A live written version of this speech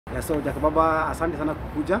Yeah, so Jakababa, asante sana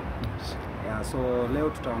kukuja. Yeah, so leo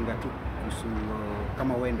tutaongea tu kuhusu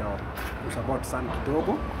kama wewe ndio support sana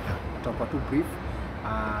kidogo. Tutakuwa tu brief.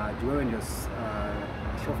 Wewe ndio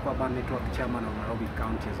Shofco Network Chairman of Nairobi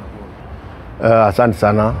County as a whole. Asante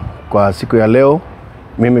sana kwa siku ya leo.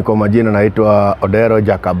 Mimi kwa majina naitwa Odero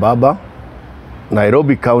Jakababa,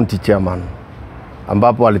 Nairobi County Chairman,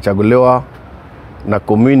 ambapo alichaguliwa na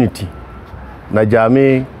community na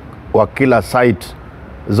jamii wa kila site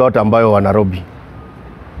zote ambayo wa Nairobi.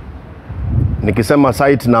 Nikisema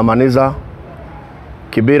site na maniza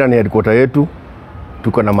Kibera ni headquarter yetu.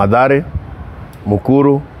 Tuko na Mathare,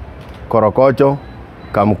 Mukuru, Korokocho,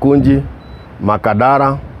 Kamkunji,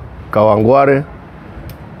 Makadara, Kawangware.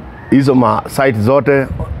 Hizo site zote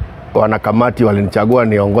wanakamati walinichagua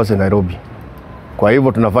niongoze Nairobi. Kwa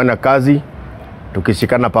hivyo tunafanya kazi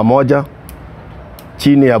tukishikana pamoja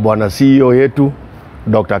chini ya bwana CEO yetu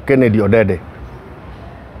Dr. Kennedy Odede,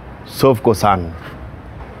 Shofco SUN.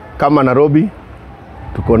 Kama Nairobi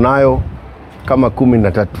tuko nayo kama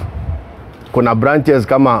 13. Kuna branches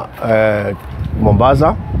kama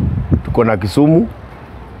Mombasa, tuko na Kisumu,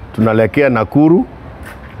 tunaelekea Nakuru,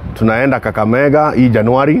 tunaenda Kakamega hii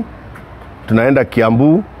Januari, tunaenda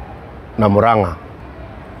Kiambu na Murang'a,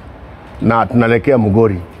 na tunaelekea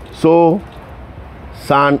Mugori. So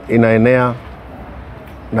SUN inaenea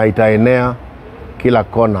na itaenea kila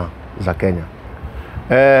kona za Kenya.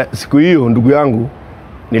 Siku hiyo ndugu yangu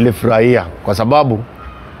nilifurahia kwa sababu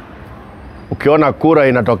ukiona kura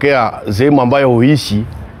inatokea sehemu ambayo huishi,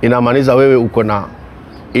 inamaanisha wewe uko na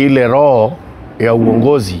ile roho ya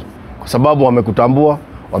uongozi, kwa sababu wamekutambua,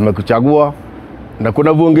 wamekuchagua, na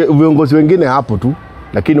kuna viongozi wengine hapo tu,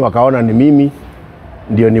 lakini wakaona ni mimi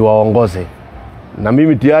ndio niwaongoze. Na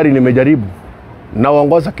mimi tayari nimejaribu,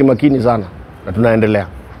 naongoza kimakini sana, na tunaendelea.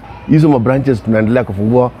 Hizo branches tunaendelea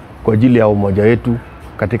kufungua kwa ajili ya umoja wetu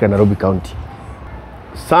katika Nairobi County.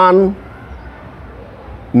 SUN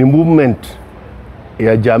ni movement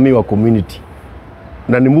ya jamii wa community,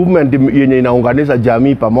 na ni movement yenye inaunganisha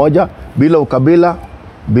jamii pamoja bila ukabila,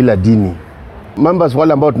 bila dini. Members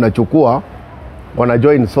wale ambao tunachukua wana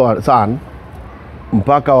join SUN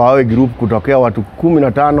mpaka wawe group kutokea watu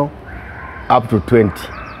 15 up to 20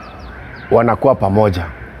 wanakuwa pamoja.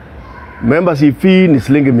 Membership fee ni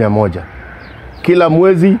shilingi 100. Kila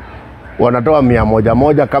mwezi wanatoa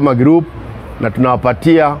 100 kama group, na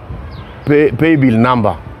tunawapatia pay bill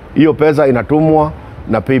number. Hiyo pesa inatumwa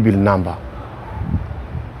na pay bill number,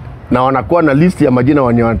 na wanakuwa na list ya majina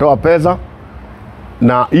wanatoa pesa,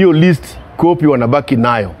 na hiyo list copy wanabaki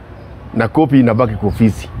nayo, na copy inabaki kwa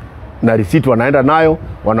ofisi, na receipt wanaenda nayo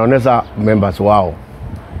wanaonesha members wao.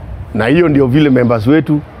 Na hiyo ndio vile members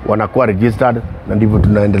wetu wanakuwa registered, na ndivyo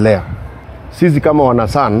tunaendelea. Sisi kama wana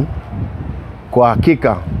SUN kwa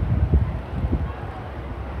hakika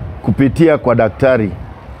kupitia kwa Daktari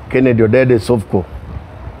Kennedy Odede Shofco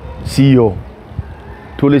CEO,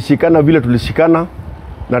 tulishikana vile tulishikana,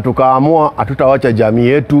 na tukaamua hatutawacha jamii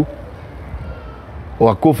yetu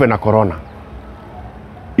wakufe na corona.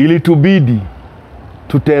 Ili tubidi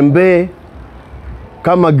tutembee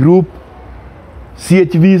kama group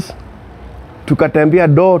CHVs, tukatembea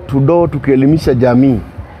door to door tukielimisha jamii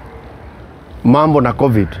mambo na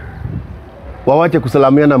COVID. Wawache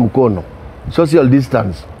kusalamiana mkono, social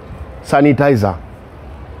distance, sanitizer,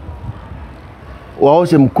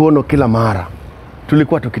 waoshe mkono kila mara.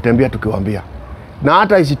 Tulikuwa tukitembea tukiwaambia. Na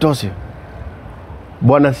hata isitoshe,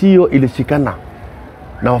 bwana CEO ilishikana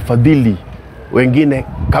na wafadhili wengine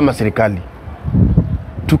kama serikali,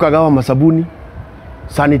 tukagawa masabuni,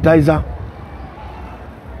 sanitizer,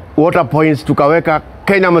 water points tukaweka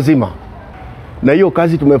Kenya mzima. Na hiyo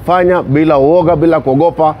kazi tumefanya bila uoga, bila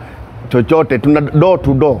kuogopa chochote. Tuna door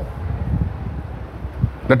to door,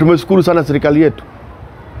 na tumeshukuru sana serikali yetu.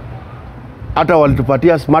 Hata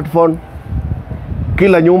walitupatia smartphone,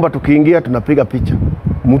 kila nyumba tukiingia tunapiga picha,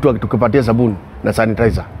 mtu akitupatia sabuni na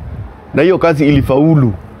sanitizer. Na hiyo kazi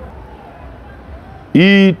ilifaulu.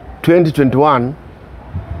 Hii 2021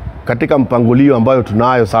 katika mpangilio ambayo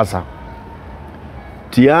tunayo sasa,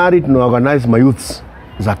 tayari tunaorganize mayouths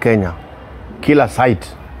za Kenya kila site.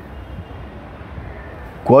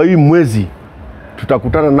 Kwa hii mwezi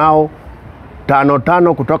tutakutana nao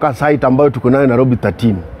 5 kutoka site ambayo tuko nayo Nairobi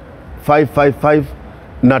 13 555,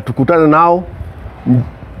 na tukutana nao.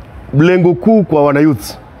 Lengo kuu kwa wana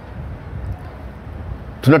youths,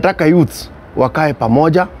 tunataka youths wakae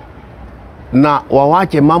pamoja na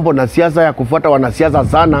wawache mambo na siasa ya kufuata wanasiasa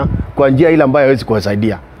sana kwa njia ile ambayo hawezi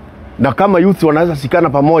kuwasaidia. Na kama youths wanaweza sikana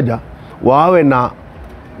pamoja, wawe na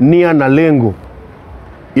nia na lengo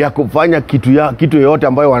ya kufanya kitu yoyote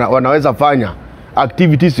ambayo wanaweza fanya,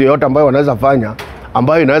 activities yoyote ambayo wanaweza fanya,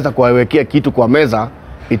 ambayo inaweza kuwawekea kitu kwa meza,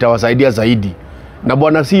 itawasaidia zaidi. Na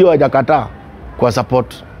bwana CEO hajakataa kwa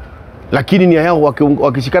support, lakini nia yao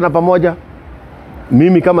wakishikana pamoja,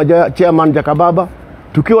 mimi kama chairman Jakababa,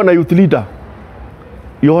 tukiwa na youth leader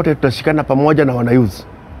yote tutashikana pamoja na wana youth.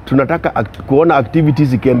 Tunataka kuona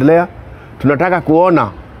activities ikiendelea, tunataka kuona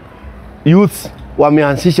youth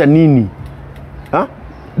wameanzisha nini,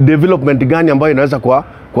 development gani ambayo inaweza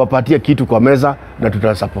kuwapatia kitu kwa meza, na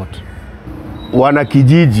tutasupport. Wana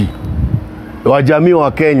kijiji, wajamii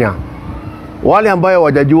wa Kenya, wale ambao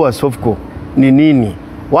wajajua Shofco ni nini,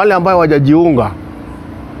 wale ambao wajajiunga,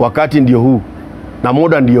 wakati ndio huu na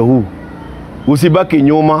muda ndio huu. Usibaki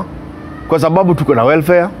nyuma, kwa sababu tuko na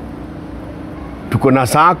welfare, tuko na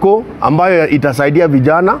sako ambayo itasaidia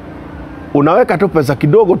vijana. Unaweka tu pesa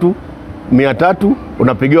kidogo tu 300,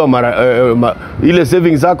 unapigiwa ile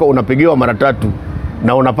savings zako unapigiwa mara 3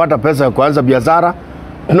 na unapata pesa ya kuanza biashara.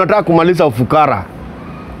 Tunataka kumaliza ufukara,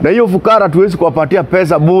 na hiyo ufukara tuwezi kuwapatia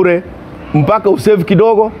pesa bure, mpaka usave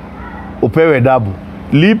kidogo upewe dabu,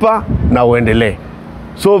 lipa na uendelee.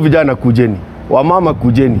 So vijana kujeni, wamama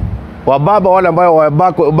kujeni, wababa wale ambao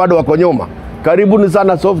bado wako nyuma, karibuni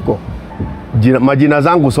sana Shofco. Majina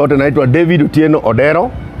zangu sote naitwa David Otieno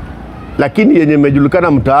Odero, lakini yenye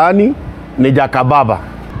mejulikana mtaani ni Jakababa.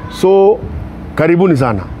 So karibuni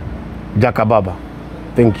sana Jakababa.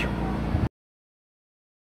 Thank you.